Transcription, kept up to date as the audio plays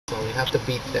have to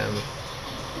beat them.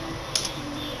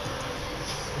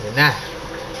 Yun na.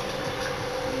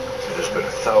 It has been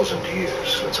 1,000 years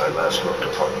since I last looked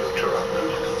upon you, Tyrande.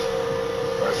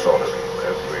 I thought of you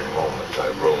every moment I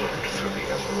roamed through the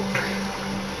Emerald Dream.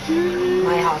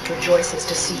 My heart rejoices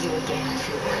to see you again,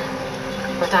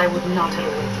 Furion. But I would not have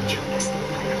awakened you less than the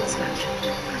night was mentioned.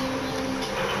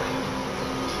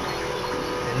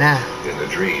 Yun na. In the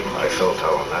dream, I felt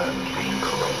our land being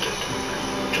corrupted,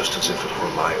 just as if it were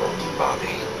my own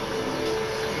body.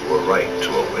 You were right to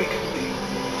awaken me.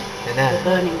 Yun na. The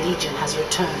Burning Legion has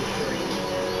returned, Furion.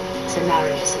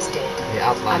 Cenarius is dead, The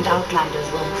and outlanders. outlanders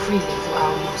roam freely through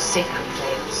our most sacred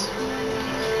vales.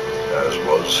 As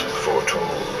was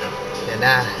foretold. Yan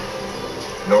na.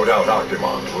 No doubt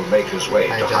Archimonde will make his way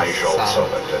to Hyjal Hyjal Summit.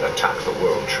 Summit and attack the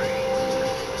World Tree.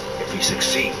 If he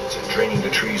succeeds in draining the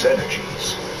tree's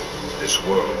energies, this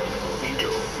world will be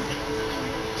doomed.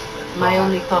 My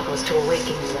only thought was to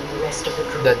awaken you and the rest of the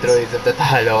Druids. The Druids of the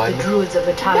Talon. The Druids of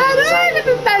the Talon reside in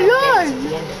the vales at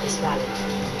the end of this valley.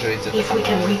 Druids of the If we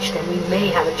can Talon. reach them, we may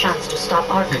have a chance to stop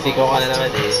Archimonde. Sisigaw ka na naman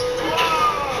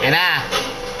eh. Yan na.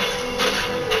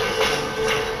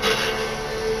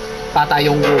 Patay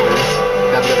yung ghouls.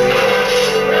 WWE.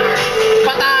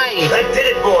 Patay! That did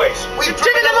it, boys! We've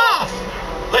Driven them off!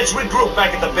 Let's regroup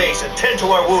back at the base and tend to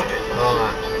our wounded. Oo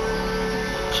nga.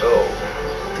 So,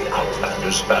 the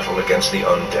Outlanders battle against the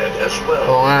undead as well.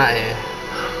 Oo nga eh.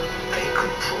 They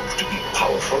could prove to be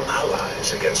powerful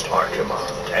allies against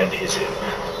Archimonde and his ilk.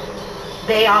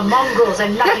 They are mongrels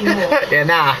and nothing more. Yan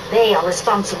na. They are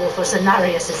responsible for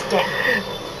Cenarius' death.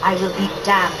 I will be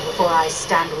damned before I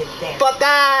stand with them.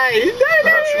 Patay!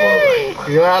 Perhaps you are right, my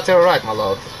You're absolutely right, my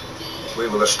lord. We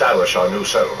will establish our new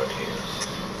settlement here.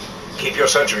 Keep your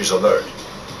sentries alert.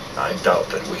 I doubt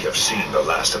that we have seen the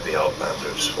last of the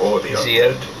Outlanders or the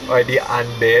Shield undead. or the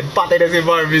undead. Patay na si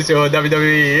Barbie show,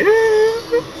 WWE.